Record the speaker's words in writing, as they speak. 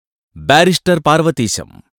Barrister Parvateesam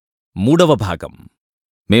 3వ భాగం.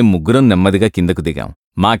 మేం ముగ్గురం నెమ్మదిగా కిందకు దిగాం.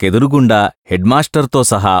 మాకెదురుగుండా హెడ్మాస్టర్తో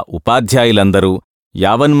సహా ఉపాధ్యాయులందరూ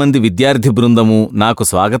 50 మంది విద్యార్థి బృందమూ నాకు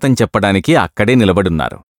స్వాగతం చెప్పడానికి అక్కడే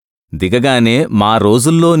నిలబడున్నారు. దిగగానే మా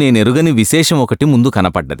రోజుల్లో నేనెరుగని విశేషం ఒకటి ముందు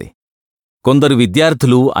కనపడ్డది. కొందరు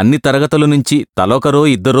విద్యార్థులు అన్ని తరగతుల నుంచి తలొకరో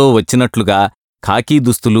ఇద్దరో వచ్చినట్లుగా ఖాకీ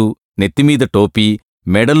దుస్తులు, నెత్తిమీద టోపీ,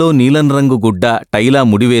 మెడలో నీలంరంగు గుడ్డ టైలా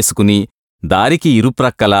ముడివేసుకుని దారికి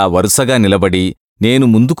ఇరుప్రక్కలా వరుసగా నిలబడి నేను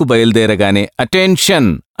ముందుకు బయల్దేరగానే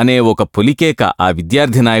అటెన్షన్ అనే ఒక పొలికేక ఆ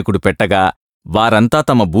విద్యార్థి నాయకుడు పెట్టగా వారంతా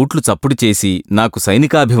తమ బూట్లు చప్పుడు చేసి నాకు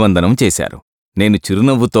సైనికాభివందనం చేశారు. నేను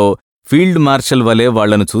చిరునవ్వుతో ఫీల్డ్ మార్షల్ వలె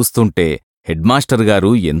వాళ్లను చూస్తుంటే హెడ్మాస్టర్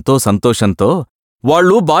గారు ఎంతో సంతోషంతో,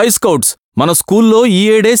 "వాళ్ళు బాయ్ స్కౌట్స్, మన స్కూల్లో ఈ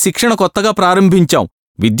ఏడే శిక్షణ కొత్తగా ప్రారంభించాం.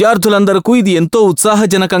 విద్యార్థులందరికీ ఇది ఎంతో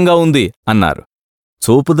ఉత్సాహజనకంగా ఉంది" అన్నారు.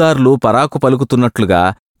 చోపుదార్లు పరాకు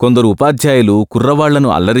పలుకుతున్నట్లుగా కొందరు ఉపాధ్యాయులు కుర్రవాళ్లను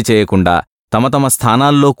అల్లరి చేయకుండా తమ తమ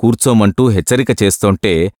స్థానాల్లో కూర్చోమంటూ హెచ్చరిక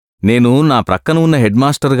చేస్తోంటే నేను నా ప్రక్కన ఉన్న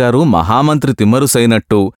హెడ్మాస్టర్ గారు మహామంత్రి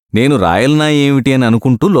తిమ్మరుసైనట్టు నేను రాయల్నా ఏమిటి అని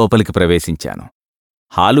అనుకుంటూ లోపలికి ప్రవేశించాను.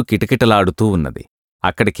 హాలు కిటకిటలాడుతూ ఉన్నది.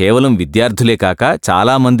 అక్కడ కేవలం విద్యార్థులే కాక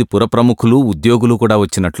చాలామంది పురప్రముఖులు, ఉద్యోగులు కూడా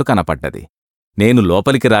వచ్చినట్లు కనపడ్డది. నేను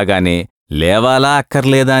లోపలికి రాగానే లేవాలా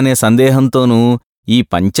అక్కర్లేదా అనే సందేహంతోనూ ఈ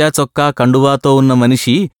పంచా చొక్కా కండువాతో ఉన్న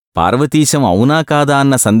మనిషి పార్వతీశం అవునా కాదా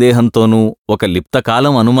అన్న సందేహంతోనూ ఒక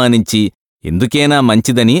లిప్తకాలం అనుమానించి ఎందుకేనా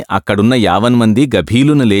మంచిదని అక్కడున్న 50 మంది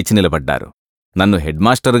గభీలున లేచి నిలబడ్డారు. నన్ను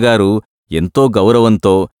హెడ్మాస్టర్ గారు ఎంతో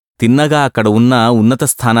గౌరవంతో తిన్నగా అక్కడ ఉన్న ఉన్నత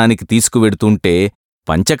స్థానానికి తీసుకువెడుతుంటే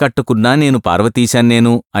పంచకట్టుకున్నా నేను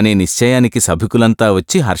పార్వతీశాన్నేను అనే నిశ్చయానికి సభికులంతా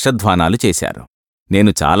వచ్చి హర్షధ్వానాలు చేశారు.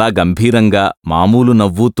 నేను చాలా గంభీరంగా, మామూలు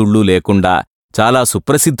నవ్వూ తుళ్ళూ లేకుండా చాలా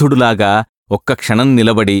సుప్రసిద్ధుడులాగా ఒక్క క్షణం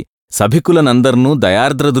నిలబడి సభికులనందర్నూ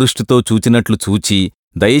దయార్ద్ర దృష్టితో చూచినట్లు చూచి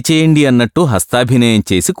దయచేయండి అన్నట్టు హస్తాభినయం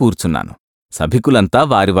చేసి కూర్చున్నాను. సభికులంతా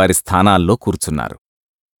వారి వారి స్థానాల్లో కూర్చున్నారు.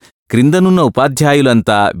 క్రిందనున్న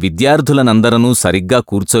ఉపాధ్యాయులంతా విద్యార్థులనందరనూ సరిగ్గా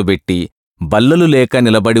కూర్చోబెట్టి బల్లలు లేక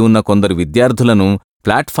నిలబడి ఉన్న కొందరు విద్యార్థులను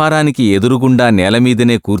ప్లాట్ఫారానికి ఎదురుగుండా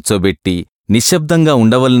నేలమీదనే కూర్చోబెట్టి నిశ్శబ్దంగా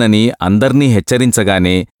ఉండవలనని అందర్నీ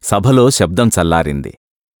హెచ్చరించగానే సభలో శబ్దం చల్లారింది.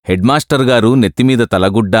 హెడ్మాస్టర్ గారు నెత్తిమీద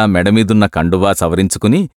తలగుడ్డ, మెడమీదున్న కండువా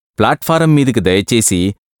సవరించుకుని ప్లాట్ఫారం మీదికి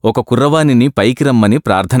దయచేసి ఒక కుర్రవానిని పైకి రమ్మని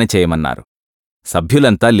ప్రార్థన చేయమన్నారు.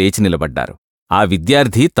 సభ్యులంతా లేచి నిలబడ్డారు. ఆ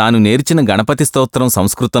విద్యార్థి తాను నేర్చిన గణపతి స్తోత్రం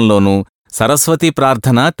సంస్కృతంలోనూ, సరస్వతీ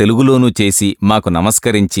ప్రార్థన తెలుగులోనూ చేసి మాకు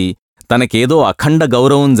నమస్కరించి తనకేదో అఖండ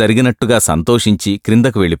గౌరవం జరిగినట్టుగా సంతోషించి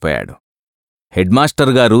క్రిందకు వెళ్ళిపోయాడు. హెడ్మాస్టర్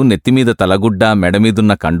గారు నెత్తిమీద తలగుడ్డ,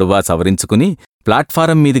 మెడమీదున్న కండువా సవరించుకుని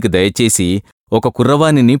ప్లాట్ఫారం మీదికి దయచేసి ఒక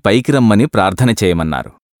కుర్రవానిని పైకి రమ్మని ప్రార్థన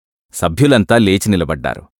చేయమన్నారు. సభ్యులంతా లేచి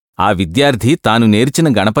నిలబడ్డారు. ఆ విద్యార్థి తాను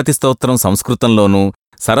నేర్చిన గణపతి స్తోత్రం సంస్కృతంలోనూ,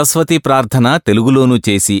 సరస్వతీ ప్రార్థన తెలుగులోనూ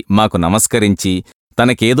చేసి మాకు నమస్కరించి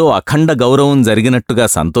తనకేదో అఖండ గౌరవం జరిగినట్టుగా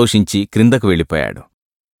సంతోషించి క్రిందకు వెళ్ళిపోయాడు.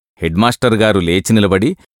 హెడ్మాస్టర్ గారు లేచి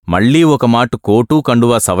నిలబడి మళ్లీ ఒకమాటు కోటూ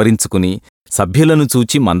కండువా సవరించుకుని సభ్యులను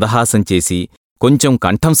చూచి మందహాసం చేసి కొంచెం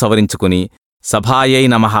కంఠం సవరించుకుని సభాయై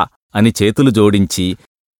నమః అని చేతులు జోడించి,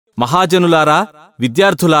 "మహాజనులారా,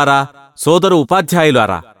 విద్యార్థులారా, సోదరు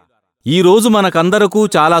ఉపాధ్యాయులారా, ఈరోజు మనకందరకూ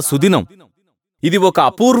చాలా సుదినం. ఇది ఒక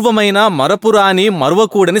అపూర్వమైన, మరపురాని,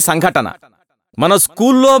 మరువకూడని సంఘటన. మన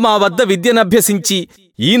స్కూల్లో మా వద్ద విద్యనభ్యసించి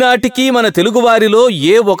ఈనాటికి మన తెలుగువారిలో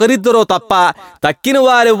ఏ ఒకరిద్దరో తప్ప తక్కిన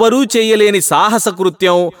వారెవ్వరూ చేయలేని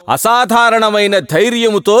సాహసకృత్యం, అసాధారణమైన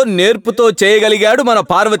ధైర్యముతో, నేర్పుతో చేయగలిగాడు మన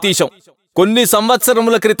పార్వతీశం. కొన్ని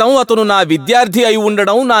సంవత్సరముల క్రితం అతను నా విద్యార్థి అయి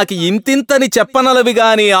ఉండడం నాకు ఇంతింతని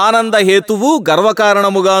చెప్పనలవిగాని ఆనందహేతువు,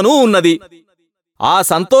 గర్వకారణముగానూ ఉన్నది. ఆ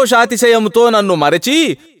సంతోషాతిశయముతో నన్ను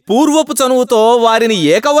మరచి పూర్వపు చనువుతో వారిని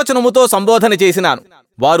ఏకవచనముతో సంబోధన చేసినాను.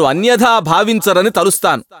 వారు అన్యథా భావించరని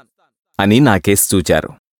తలుస్తాను" అని నాకేసి చూచారు.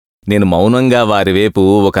 నేను మౌనంగా వారివేపు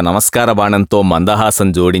ఒక నమస్కార బాణంతో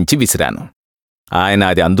మందహాసం జోడించి విసిరాను. ఆయన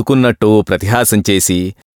అది అందుకున్నట్టు ప్రతిహాసం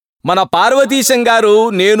చేసి, "మన పార్వతీశం గారు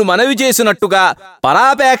నేను మనవి చేసినట్టుగా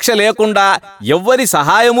పరాపేక్ష లేకుండా, ఎవ్వరి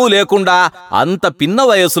సహాయమూ లేకుండా అంత పిన్న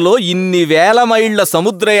వయసులో ఇన్ని వేల మైళ్ల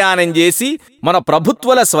సముద్రయానం చేసి మన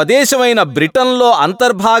ప్రభుత్వల స్వదేశమైన బ్రిటన్లో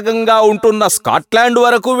అంతర్భాగంగా ఉంటున్న స్కాట్లాండ్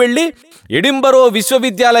వరకు వెళ్లి ఎడింబరో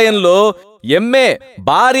విశ్వవిద్యాలయంలో ఎంఏ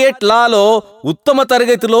బారియట్ లాలో ఉత్తమ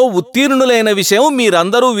తరగతిలో ఉత్తీర్ణులైన విషయం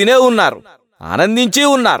మీరందరూ వినే ఉన్నారు, ఆనందించి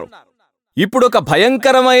ఉన్నారు. ఇప్పుడొక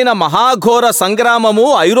భయంకరమైన మహాఘోర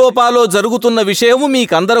సంగ్రామము ఐరోపాలో జరుగుతున్న విషయము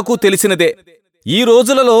మీకందరకూ తెలిసినదే. ఈ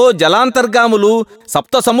రోజులలో జలాంతర్గాములు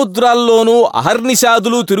సప్త సముద్రాల్లోనూ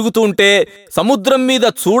అహర్నిశాదులు తిరుగుతుంటే, సముద్రం మీద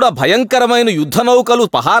చూడ భయంకరమైన యుద్ధనౌకలు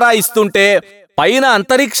పహారా ఇస్తుంటే, పైన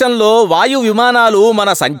అంతరిక్షంలో వాయు విమానాలు మన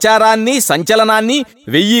సంచారాన్ని సంచలనాన్ని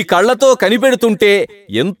 1000 కళ్లతో కనిపెడుతుంటే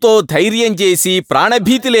ఎంతో ధైర్యం చేసి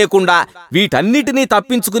ప్రాణభీతి లేకుండా వీటన్నిటినీ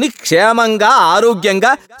తప్పించుకుని క్షేమంగా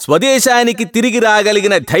ఆరోగ్యంగా స్వదేశానికి తిరిగి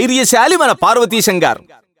రాగలిగిన ధైర్యశాలి మన పార్వతీశం గారు.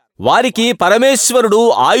 వారికి పరమేశ్వరుడు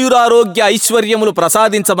ఆయురారోగ్య ఐశ్వర్యములు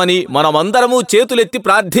ప్రసాదించమని మనమందరమూ చేతులెత్తి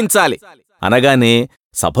ప్రార్థించాలి అనగానే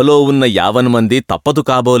సభలో ఉన్న 50 మంది తప్పదు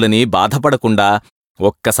కాబోలని బాధపడకుండా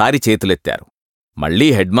ఒక్కసారి చేతులెత్తారు. మళ్లీ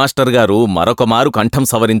హెడ్మాస్టర్ గారు మరొకమారు కంఠం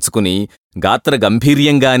సవరించుకుని గాత్ర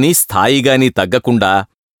గంభీర్యంగాని స్థాయిగాని తగ్గకుండా,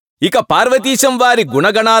 ఇక పార్వతీశం వారి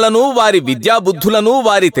గుణగణాలను, వారి విద్యాబుద్ధులను,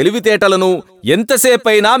 వారి తెలివితేటలను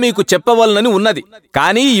ఎంతసేపైనా మీకు చెప్పవలనని ఉన్నది.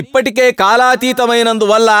 కానీ ఇప్పటికే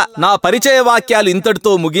కాలాతీతమైనందువల్ల నా పరిచయ వాక్యాలు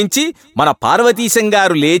ఇంతటితో ముగించి మన పార్వతీశం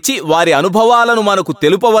గారు లేచి వారి అనుభవాలను మనకు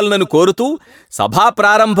తెలుపవలనని కోరుతూ, సభా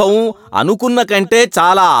ప్రారంభం అనుకున్న కంటే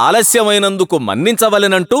చాలా ఆలస్యమైనందుకు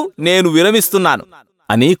మన్నించవలెనంటూ నేను విరమిస్తున్నాను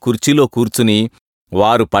అని కుర్చీలో కూర్చుని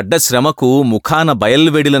వారు పడ్డ శ్రమకు ముఖాన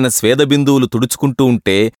బయల్వెడిలన స్వేదబిందువులు తుడుచుకుంటూ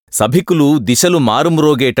ఉంటే సభికులు దిశలు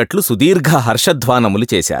మారుమ్రోగేటట్లు సుదీర్ఘ హర్షధ్వానములు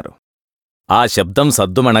చేశారు. ఆ శబ్దం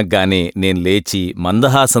సద్దుమణగ్గానే నేను లేచి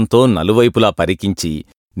మందహాసంతో నలువైపులా పరికించి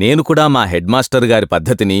నేను కూడా మా హెడ్మాస్టర్ గారి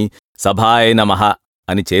పద్ధతిని సభాయ నమః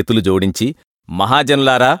అని చేతులు జోడించి,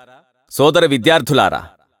 మహాజనులారా, సోదర విద్యార్థులారా,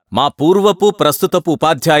 మా పూర్వపు ప్రస్తుతపు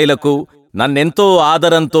ఉపాధ్యాయులకు నన్నెంతో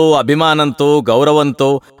ఆదరంతో, అభిమానంతో, గౌరవంతో,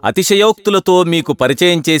 అతిశయోక్తులతో మీకు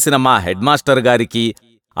పరిచయం చేసిన మా హెడ్మాస్టర్ గారికి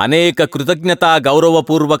అనేక కృతజ్ఞతా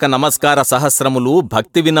గౌరవపూర్వక నమస్కార సహస్రములు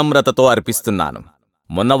భక్తి వినమ్రతతో అర్పిస్తున్నాను.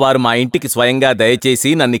 మొన్నవారు మా ఇంటికి స్వయంగా దయచేసి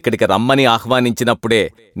నన్నిక్కడికి రమ్మని ఆహ్వానించినప్పుడే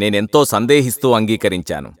నేనెంతో సందేహిస్తూ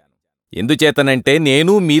అంగీకరించాను. ఎందుచేతనంటే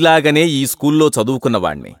నేను మీలాగనే ఈ స్కూల్లో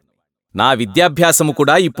చదువుకున్నవాణ్ణి. నా విద్యాభ్యాసము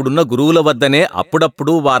కూడా ఇప్పుడున్న గురువుల వద్దనే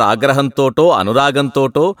అప్పుడప్పుడు వారాగ్రహంతోటో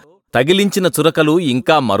అనురాగంతోటో తగిలించిన చురకలు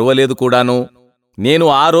ఇంకా మరువలేదు కూడాను. నేను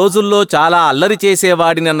ఆ రోజుల్లో చాలా అల్లరి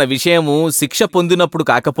చేసేవాడినన్న విషయము శిక్ష పొందినప్పుడు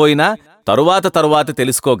కాకపోయినా తరువాత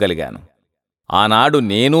తెలుసుకోగలిగాను. ఆనాడు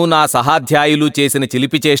నేను నా సహాధ్యాయులు చేసిన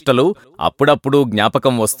చిలిపిచేష్టలు అప్పుడప్పుడు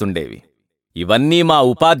జ్ఞాపకం వస్తుండేవి. ఇవన్నీ మా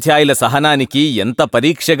ఉపాధ్యాయుల సహనానికి ఎంత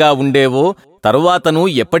పరీక్షగా ఉండేవో తరువాతను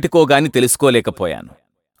ఎప్పటికోగాని తెలుసుకోలేకపోయాను.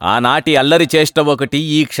 ఆనాటి అల్లరి చేష్ట ఒకటి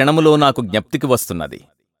ఈ క్షణములో నాకు జ్ఞప్తికి వస్తున్నది.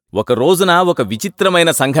 ఒక రోజున ఒక విచిత్రమైన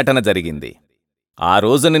సంఘటన జరిగింది. ఆ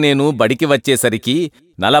రోజున నేను బడికి వచ్చేసరికి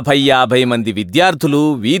 40-50 మంది విద్యార్థులు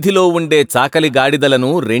వీధిలో ఉండే చాకలి గాడిదలను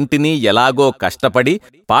రెంటినీ ఎలాగో కష్టపడి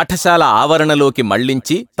పాఠశాల ఆవరణలోకి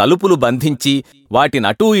మళ్లించి తలుపులు బంధించి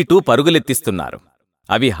వాటినటూ ఇటూ పరుగులెత్తిస్తున్నారు.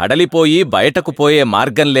 అవి హడలిపోయి బయటకు పోయే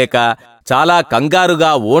మార్గం లేక చాలా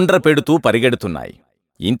కంగారుగా ఓండ్ర పెడుతూ పరిగెడుతున్నాయి.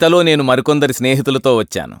 ఇంతలో నేను మరికొందరి స్నేహితులతో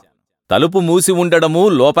వచ్చాను. తలుపు మూసి ఉండడమూ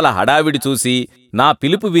లోపల హడావిడి చూసి నా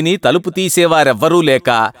పిలుపు విని తలుపు తీసేవారెవ్వరూ లేక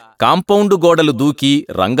కాంపౌండు గోడలు దూకి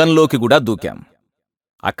రంగంలోకి కూడా దూకాం.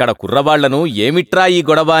 అక్కడ కుర్రవాళ్లను ఏమిట్రా ఈ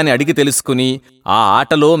గొడవ అని అడిగి తెలుసుకుని ఆ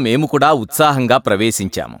ఆటలో మేము కూడా ఉత్సాహంగా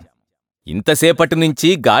ప్రవేశించాము.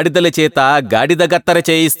 ఇంతసేపటినుంచి గాడిదల చేత గాడిదగత్తర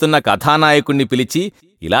చేయిస్తున్న కథానాయకుణ్ణి పిలిచి,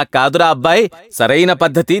 ఇలా కాదురా అబ్బాయ్, సరైన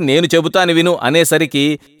పద్ధతి నేను చెబుతాను విను అనేసరికి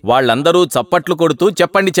వాళ్లందరూ చప్పట్లు కొడుతూ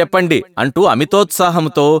చెప్పండి అంటూ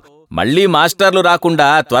అమితోత్సాహంతో మళ్లీ మాస్టర్లు రాకుండా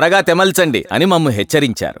త్వరగా తెమల్చండి అని మమ్ము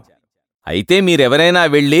హెచ్చరించారు. అయితే మీరెవరైనా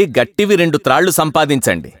వెళ్ళి గట్టివి 2 త్రాళ్లు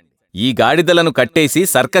సంపాదించండి, ఈ గాడిదలను కట్టేసి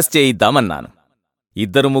సర్కస్ చేయిద్దామన్నాను.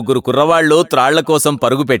 2-3 కుర్రవాళ్లు త్రాళ్ల కోసం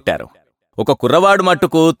పరుగుపెట్టారు. ఒక కుర్రవాడు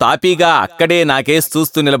మట్టుకు తాపీగా అక్కడే నాకేసి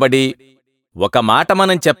చూస్తూ నిలబడి, ఒక మాట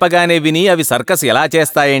మనం చెప్పగానే విని అవి సర్కస్ ఎలా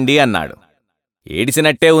చేస్తాయండి అన్నాడు.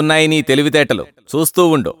 ఏడిసినట్టే ఉన్నాయి నీ తెలివితేటలు, చూస్తూ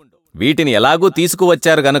ఉండు. వీటిని ఎలాగూ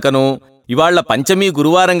తీసుకువచ్చారు గనుకను, ఇవాళ్ల పంచమీ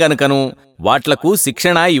గురువారం గనుకను వాట్లకు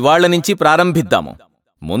శిక్షణ ఇవాళ్ల నుంచి ప్రారంభిద్దాము.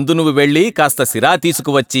 ముందు నువ్వు వెళ్ళి కాస్త సిరా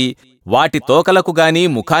తీసుకువచ్చి వాటి తోకలకు గాని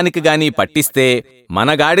ముఖానికి గాని పట్టిస్తే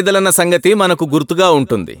మన గాడిదలన్న సంగతి మనకు గుర్తుగా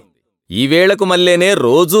ఉంటుంది. ఈవేళకు మల్లేనే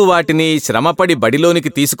రోజూ వాటిని శ్రమపడి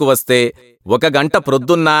బడిలోనికి తీసుకువస్తే 1 గంట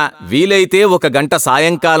ప్రొద్దున్నా వీలైతే 1 గంట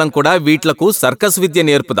సాయంకాలం కూడా వీట్లకు సర్కస్ విద్య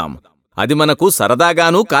నేర్పుదాం. అది మనకు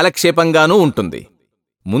సరదాగానూ కాలక్షేపంగానూ ఉంటుంది.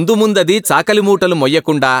 ముందది చాకలి మూటలు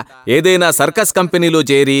మొయ్యకుండా ఏదైనా సర్కస్ కంపెనీలో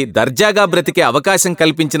చేరి దర్జాగా బ్రతికే అవకాశం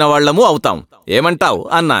కల్పించిన వాళ్లము అవుతాం. ఏమంటావు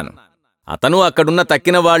అన్నాను. అతను అక్కడున్న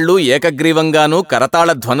తక్కినవాళ్లు ఏకగ్రీవంగానూ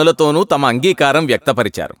కరతాళ ధ్వనులతోనూ తమ అంగీకారం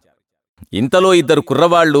వ్యక్తపరిచారు. ఇంతలో 2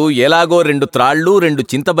 కుర్రవాళ్లు ఎలాగో 2 త్రాళ్లు 2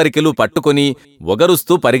 చింతబరికెలు పట్టుకుని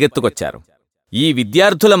ఒగరుస్తూ పరిగెత్తుకొచ్చారు. ఈ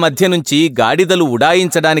విద్యార్థుల మధ్య నుంచి గాడిదలు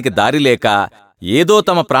ఉడాయించడానికి దారిలేక, ఏదో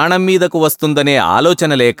తమ ప్రాణం మీదకు వస్తుందనే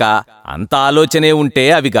ఆలోచన లేక, అంత ఆలోచనే ఉంటే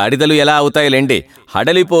అవి గాడిదలు ఎలా అవుతాయిలేండి,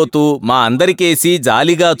 హడలిపోతూ మా అందరికేసి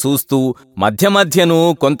జాలిగా చూస్తూ మధ్యను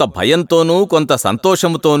కొంత భయంతోనూ కొంత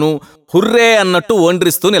సంతోషముతోనూ హుర్రే అన్నట్టు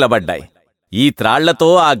ఓండ్రిస్తూ నిలబడ్డాయి. ఈ త్రాళ్లతో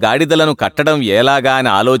ఆ గాడిదలను కట్టడం ఎలాగా అని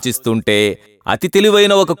ఆలోచిస్తుంటే అతి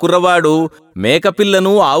తెలివైన ఒక కుర్రవాడు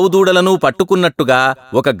మేకపిల్లను ఆవుదూడలను పట్టుకున్నట్టుగా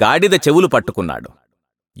ఒక గాడిద చెవులు పట్టుకున్నాడు.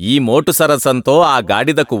 ఈ మోటు సరసంతో ఆ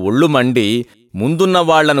గాడిదకు ఒళ్ళు మండి ముందున్న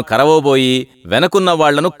వాళ్లను కరవబోయి వెనకున్న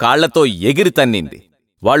వాళ్లను కాళ్లతో ఎగిరి తన్నింది.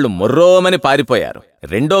 వాళ్లు మొర్రోమని పారిపోయారు.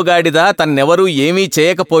 రెండో గాడిద తన్నెవరూ ఏమీ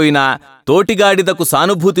చేయకపోయినా తోటిగాడిదకు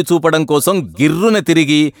సానుభూతి చూపడం కోసం గిర్రున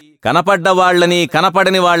తిరిగి కనపడ్డవాళ్లని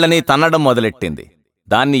కనపడని వాళ్లని తన్నడం మొదలెట్టింది.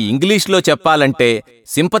 దాన్ని ఇంగ్లీష్లో చెప్పాలంటే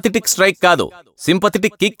సింపథెటిక్ స్ట్రైక్ కాదు,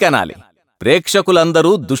 సింపథెటిక్ కిక్ అనాలి.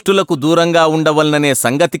 ప్రేక్షకులందరూ దుష్టులకు దూరంగా ఉండవలననే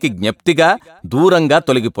సంగతికి జ్ఞప్తిగా దూరంగా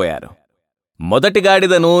తొలగిపోయారు. మొదటి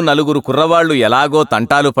గాడిదను నలుగురు కుర్రవాళ్లు ఎలాగో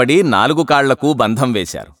తంటాలు పడి 4 కాళ్లకు బంధం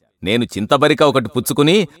వేశారు. నేను చింతబరిక ఒకటి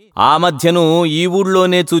పుచ్చుకుని ఆ మధ్యను ఈ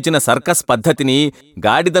ఊళ్ళోనే చూచిన సర్కస్ పద్ధతిని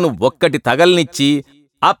గాడిదను ఒక్కటి తగల్నిచ్చి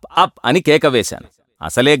అప్ అప్ అని కేకవేశాను.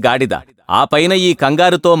 అసలే గాడిద, ఆ పైన ఈ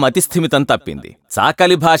కంగారుతో మతిస్థిమితం తప్పింది.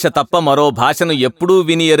 చాకలి భాష తప్ప మరో భాషను ఎప్పుడూ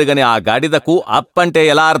విని ఎరుగని ఆ గాడిదకు అప్ అంటే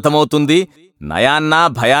ఎలా అర్థమవుతుంది? నయాన్నా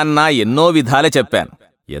భయాన్నా ఎన్నో విధాలే చెప్పాను.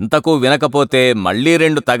 ఎంతకూ వినకపోతే మళ్లీ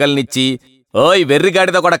 2 తగల్నిచ్చి, ఓయ్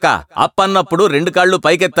వెర్రిగాడిద కొడకా, అప్ అన్నప్పుడు 2 కాళ్ళు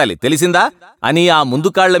పైకెత్తాలి, తెలిసిందా అని ఆ ముందు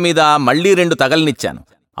కాళ్ల మీద మళ్లీ 2 తగల్నిచ్చాను.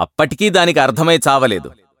 అప్పటికీ దానికి అర్థమై చావలేదు.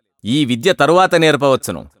 ఈ విద్య తరువాత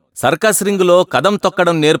నేర్పవచ్చును. సర్కస్ రింగులో కదం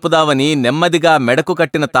తొక్కడం నేర్పుదావని నెమ్మదిగా మెడకు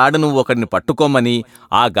కట్టిన తాడును ఒకడిని పట్టుకోమని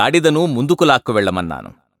ఆ గాడిదను ముందుకు లాక్కు వెళ్లమన్నాను.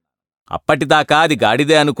 అప్పటిదాకా అది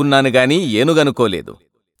గాడిదే అనుకున్నాను గాని ఏనుగనుకోలేదు.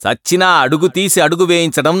 చచ్చినా అడుగు తీసి అడుగు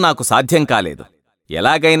వేయించడం నాకు సాధ్యం కాలేదు.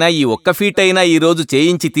 ఎలాగైనా ఈ 1 ఫీటైనా ఈరోజు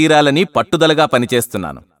చేయించి తీరాలని పట్టుదలగా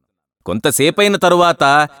పనిచేస్తున్నాను. కొంతసేపైన తరువాత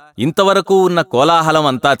ఇంతవరకు ఉన్న కోలాహలం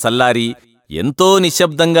అంతా చల్లారి ఎంతో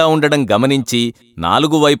నిశ్శబ్దంగా ఉండడం గమనించి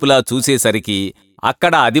 4 వైపులా చూసేసరికి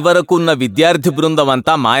అక్కడ అదివరకు ఉన్న విద్యార్థి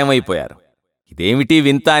బృందమంతా మాయమైపోయారు. ఇదేమిటి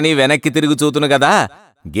వింత అని వెనక్కి తిరిగి చూతును గదా,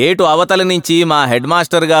 గేటు అవతల నుంచి మా హెడ్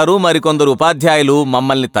మాస్టర్ గారు మరికొందరు ఉపాధ్యాయులు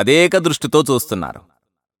మమ్మల్ని తదేక దృష్టితో చూస్తున్నారు.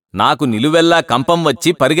 నాకు నిలువెల్లా కంపం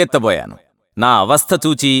వచ్చి పరిగెత్తబోయాను. నా అవస్థ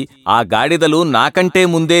చూచి ఆ గాడిదలు నాకంటే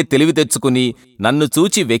ముందే తెలివి తెచ్చుకుని నన్ను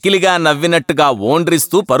చూచి వెకిలిగా నవ్వినట్టుగా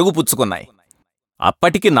ఓండ్రిస్తూ పరుగు పుచ్చుకున్నాయి.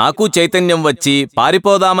 అప్పటికి నాకూ చైతన్యం వచ్చి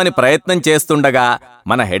పారిపోదామని ప్రయత్నం చేస్తుండగా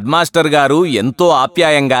మన హెడ్ మాస్టర్ గారు ఎంతో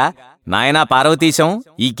ఆప్యాయంగా, నాయనా పార్వతీశం,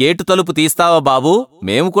 ఈ గేటు తలుపు తీస్తావా బాబూ,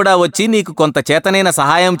 మేము కూడా వచ్చి నీకు కొంత చేతనైన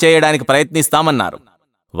సహాయం చేయడానికి ప్రయత్నిస్తామన్నారు.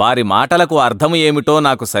 వారి మాటలకు అర్థం ఏమిటో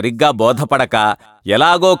నాకు సరిగ్గా బోధపడక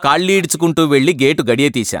ఎలాగో కాళ్ళీడ్చుకుంటూ వెళ్లి గేటు గడియ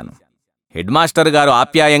తీశాను. హెడ్ మాస్టర్ గారు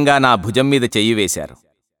ఆప్యాయంగా నా భుజం మీద చెయ్యి వేశారు.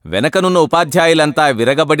 వెనకనున్న ఉపాధ్యాయులంతా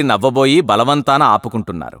విరగబడి నవ్వబోయి బలవంతాన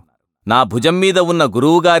ఆపుకుంటున్నారు. నా భుజం మీద ఉన్న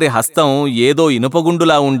గురువుగారి హస్తం ఏదో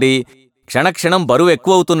ఇనుపగుండులా ఉండి క్షణక్షణం బరువు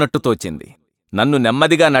ఎక్కువవుతున్నట్టు తోచింది. నన్ను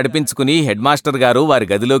నెమ్మదిగా నడిపించుకుని హెడ్ మాస్టర్ గారు వారి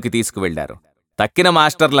గదిలోకి తీసుకువెళ్లారు. తక్కిన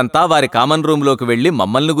మాస్టర్లంతా వారి కామన్ రూంలోకి వెళ్లి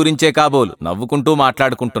మమ్మల్ని గురించే కాబోలు నవ్వుకుంటూ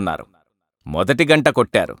మాట్లాడుకుంటున్నారు. మొదటి గంట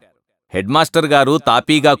కొట్టారు. హెడ్ మాస్టర్ గారు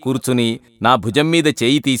తాపీగా కూర్చుని నా భుజం మీద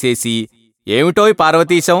చేయి తీసేసి, ఏమిటోయ్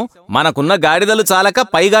పార్వతీశం, మనకున్న గాడిదలు చాలక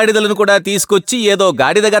పై గాడిదలను కూడా తీసుకొచ్చి ఏదో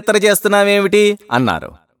గాడిద గత్తర చేస్తున్నావేమిటి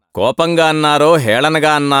అన్నారు. కోపంగా అన్నారో హేళనగా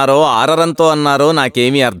అన్నారో ఆరరంతో అన్నారో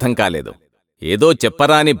నాకేమీ అర్థం కాలేదు. ఏదో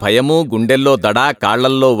చెప్పరాని భయమూ, గుండెల్లో దడా,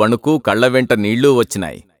 కాళ్లల్లో వణుకు, కళ్ల వెంట నీళ్లూ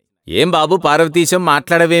వచ్చినాయి. ఏం బాబు పార్వతీశం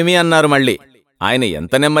మాట్లాడవేమీ అన్నారు మళ్ళీ. ఆయన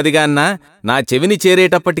ఎంత నెమ్మదిగా అన్నా నా చెవిని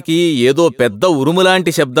చేరేటప్పటికీ ఏదో పెద్ద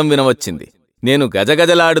ఉరుములాంటి శబ్దం వినవచ్చింది. నేను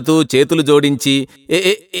గజగజలాడుతూ చేతులు జోడించి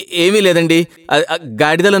ఏమీ లేదండి,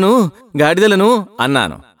 గాడిదలను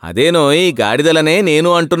అన్నాను. అదేనోయ్, గాడిదలనే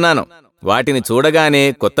నేను అంటున్నాను. వాటిని చూడగానే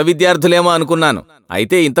కొత్త విద్యార్థులేమో అనుకున్నాను.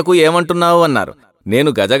 అయితే ఇంతకు ఏమంటున్నావు అన్నారు. నేను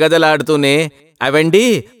గజగజలాడుతూనే, అవండి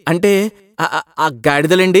అంటే ఆ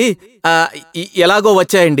గాడిదలండి ఎలాగో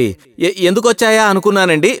వచ్చాయండి, ఎందుకొచ్చాయా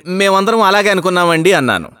అనుకున్నానండి, మేమందరం అలాగే అనుకున్నామండి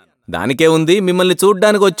అన్నాను. దానికే ఉంది, మిమ్మల్ని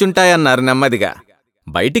చూడ్డానికి వచ్చుంటాయన్నారు నెమ్మదిగా.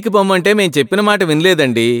 బయటికి పొమ్మంటే మేం చెప్పిన మాట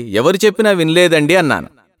వినలేదండి, ఎవరు చెప్పినా వినలేదండి అన్నాను.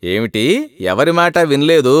 ఏమిటి, ఎవరి మాట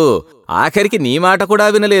వినలేదు? ఆఖరికి నీ మాట కూడా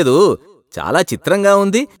వినలేదు? చాలా చిత్రంగా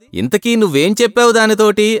ఉంది. ఇంతకీ నువ్వేం చెప్పావు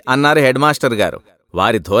దానితోటి అన్నారు హెడ్ మాస్టర్ గారు.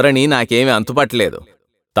 వారి ధోరణి నాకేమీ అంతుపట్టలేదు.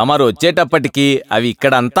 తమరు వచ్చేటప్పటికీ అవి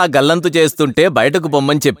ఇక్కడంతా గల్లంతు చేస్తుంటే బయటకు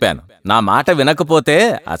పొమ్మని చెప్పాను. నా మాట వినకపోతే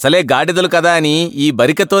అసలే గాడిదలు కదా అని ఈ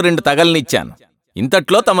బరికతో 2 తగలనిచ్చాను.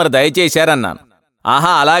 ఇంతట్లో తమరు దయచేశారన్నాను.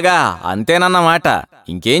 ఆహా, అలాగా, అంతేనన్నమాట,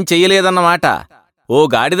 ఇంకేం చెయ్యలేదన్నమాట. ఓ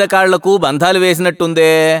గాడిద కాళ్లకు బంధాలు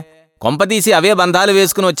వేసినట్టుందే, కొంపతీసి అవే బంధాలు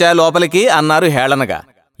వేసుకుని వచ్చా లోపలికి అన్నారు హేళనగా.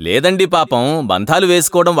 లేదండి పాపం, బంధాలు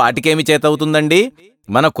వేసుకోవడం వాటికేమి చేతవుతుందండి?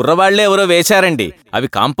 మన కుర్రవాళ్లే ఎవరో వేశారండి. అవి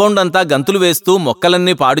కాంపౌండ్ అంతా గంతులు వేస్తూ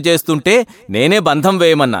మొక్కలన్నీ పాడు చేస్తుంటే నేనే బంధం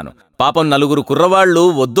వేయమన్నాను. పాపం నలుగురు కుర్రవాళ్లు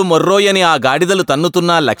వద్దు మొర్రోయని ఆ గాడిదలు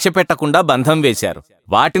తన్నుతున్నా లక్ష్యపెట్టకుండా బంధం వేశారు.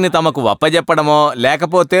 వాటిని తమకు వప్పజెప్పడమో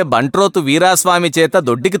లేకపోతే బంట్రోతు వీరాస్వామి చేత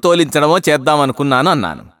దొడ్డికి తోలించడమో చేద్దామనుకున్నాను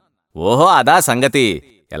అన్నాను. ఓహో, అదా సంగతి.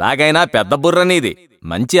 ఎలాగైనా పెద్ద బుర్రనీది.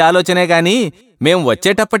 మంచి ఆలోచనే గాని మేం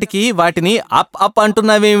వచ్చేటప్పటికి వాటిని అప్ అప్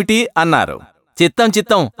అంటున్నావేమిటి అన్నారు.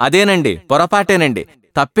 చిత్తం అదేనండి, పొరపాటేనండి,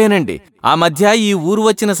 తప్పేనండి. ఆ మధ్య ఈ ఊరు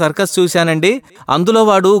వచ్చిన సర్కస్ చూశానండి. అందులో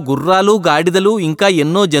వాడు గుర్రాలు, గాడిదలు ఇంకా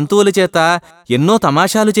ఎన్నో జంతువుల చేత ఎన్నో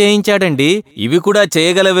తమాషాలు చేయించాడండి. ఇవి కూడా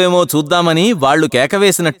చేయగలవేమో చూద్దామని వాళ్లు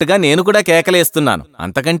కేకవేసినట్టుగా నేను కూడా కేకలేస్తున్నాను.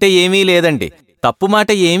 అంతకంటే ఏమీ లేదండి.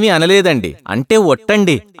 తప్పుమాట ఏమీ అనలేదండి. అంటే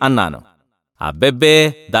ఒట్టండి అన్నాను. అబ్బెబ్బే,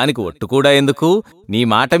 దానికి ఒట్టు కూడా ఎందుకు? నీ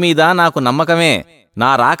మాట మీద నాకు నమ్మకమే. నా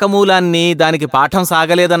రాకమూలాన్ని దానికి పాఠం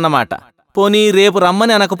సాగలేదన్నమాట. పోనీ రేపు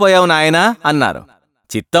రమ్మని అనకపోయావు నాయనా అన్నారు.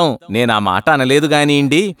 చిత్తం, నేనా మాట అనలేదు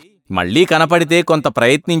గానియండి. మళ్లీ కనపడితే కొంత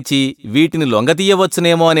ప్రయత్నించి వీటిని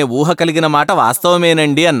లొంగతీయవచ్చునేమో అనే ఊహ కలిగిన మాట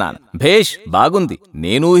వాస్తవమేనండి అన్నాను. భేష్, బాగుంది.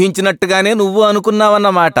 నేనూహించినట్టుగానే నువ్వు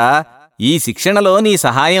అనుకున్నావన్నమాట. ఈ శిక్షణలో నీ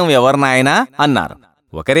సహాయం ఎవరినాయనా అన్నారు.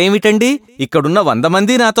 ఒకరేమిటండి, ఇక్కడున్న 100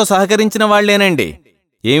 మంది నాతో సహకరించిన వాళ్లేనండి.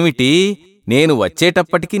 ఏమిటి, నేను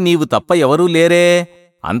వచ్చేటప్పటికి నీవు తప్ప ఎవరూ లేరే?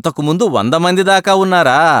 అంతకుముందు 100 మంది దాకా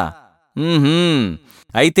ఉన్నారా?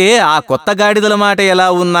 అయితే ఆ కొత్త గాడిదల మాట ఎలా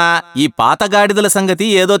ఉన్నా ఈ పాత గాడిదల సంగతి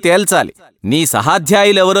ఏదో తేల్చాలి. నీ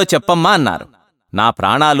సహాధ్యాయులెవరో చెప్పమ్మా అన్నారు. నా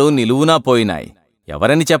ప్రాణాలు నిలువునా పోయినాయి.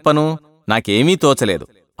 ఎవరని చెప్పను? నాకేమీ తోచలేదు.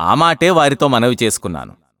 ఆ మాటే వారితో మనవి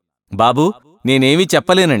చేసుకున్నాను. బాబూ, నేనేమీ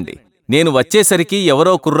చెప్పలేనండి. నేను వచ్చేసరికి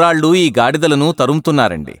ఎవరో కుర్రాళ్ళు ఈ గాడిదలను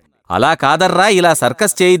తరుముతున్నారండి. అలా కాదర్రా, ఇలా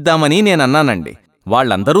సర్కస్ చేయిద్దామని నేనన్నానండి.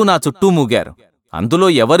 వాళ్లందరూ నా చుట్టూ మూగారు. అందులో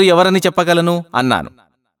ఎవరని చెప్పగలను అన్నాను.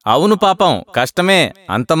 అవును పాపం, కష్టమే,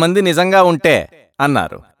 అంతమంది నిజంగా ఉంటే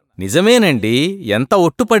అన్నారు. నిజమేనండి, ఎంత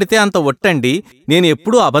ఒట్టు పడితే అంత ఒట్టండి.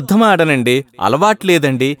 నేనెప్పుడూ అబద్ధమాడనండి,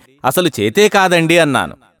 అలవాట్లేదండి, అసలు చేతే కాదండి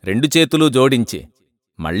అన్నాను 2 చేతులూ జోడించి.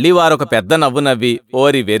 మళ్లీ వారొక పెద్ద నవ్వు నవ్వి,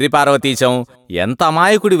 ఓరి వెర్రి పార్వతీశం, ఎంత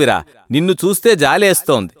అమాయకుడివిరా, నిన్ను చూస్తే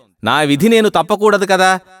జాలేస్తోంది. నా విధి నేను తప్పకూడదు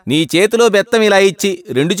కదా. నీ చేతిలో బెత్తం ఇలా ఇచ్చి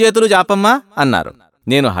 2 చేతులు జాపమ్మా అన్నారు.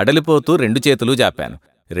 నేను హడలిపోతూ 2 చేతులూ జాపాను.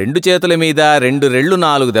 2 చేతుల మీద 2 రెళ్ళు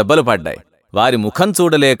 4 దెబ్బలు పడ్డాయి. వారి ముఖం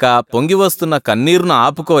చూడలేక, పొంగివస్తున్న కన్నీరును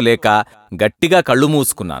ఆపుకోలేక గట్టిగా కళ్ళు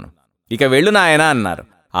మూసుకున్నాను. ఇక వెళ్ళు నాయనా అన్నారు.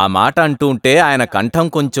 ఆ మాట అంటూంటే ఆయన కంఠం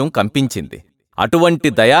కొంచెం కంపించింది. అటువంటి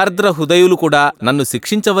దయార్ద్ర హృదయులు కూడా నన్ను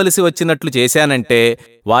శిక్షించవలసి వచ్చినట్లు చేశానంటే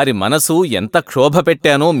వారి మనసు ఎంత క్షోభ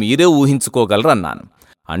పెట్టానో మీరే ఊహించుకోగలరన్నాను.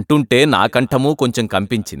 అంటుంటే నా కంఠమూ కొంచెం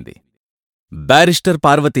కంపించింది. బ్యారిస్టర్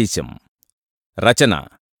పార్వతీశం. రచన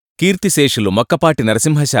కీర్తిశేషులు మొక్కపాటి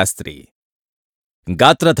నరసింహశాస్త్రి.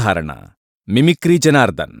 గాత్రధారణ మిమిక్రీ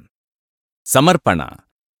జనార్దన్. సమర్పణ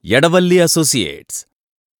ఎడవల్లి అసోసియేట్స్.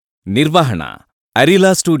 నిర్వహణ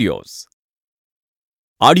అరిలా studios.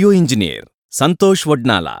 Audio engineer Santosh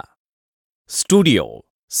Vadnala. Studio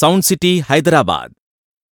sound city Hyderabad.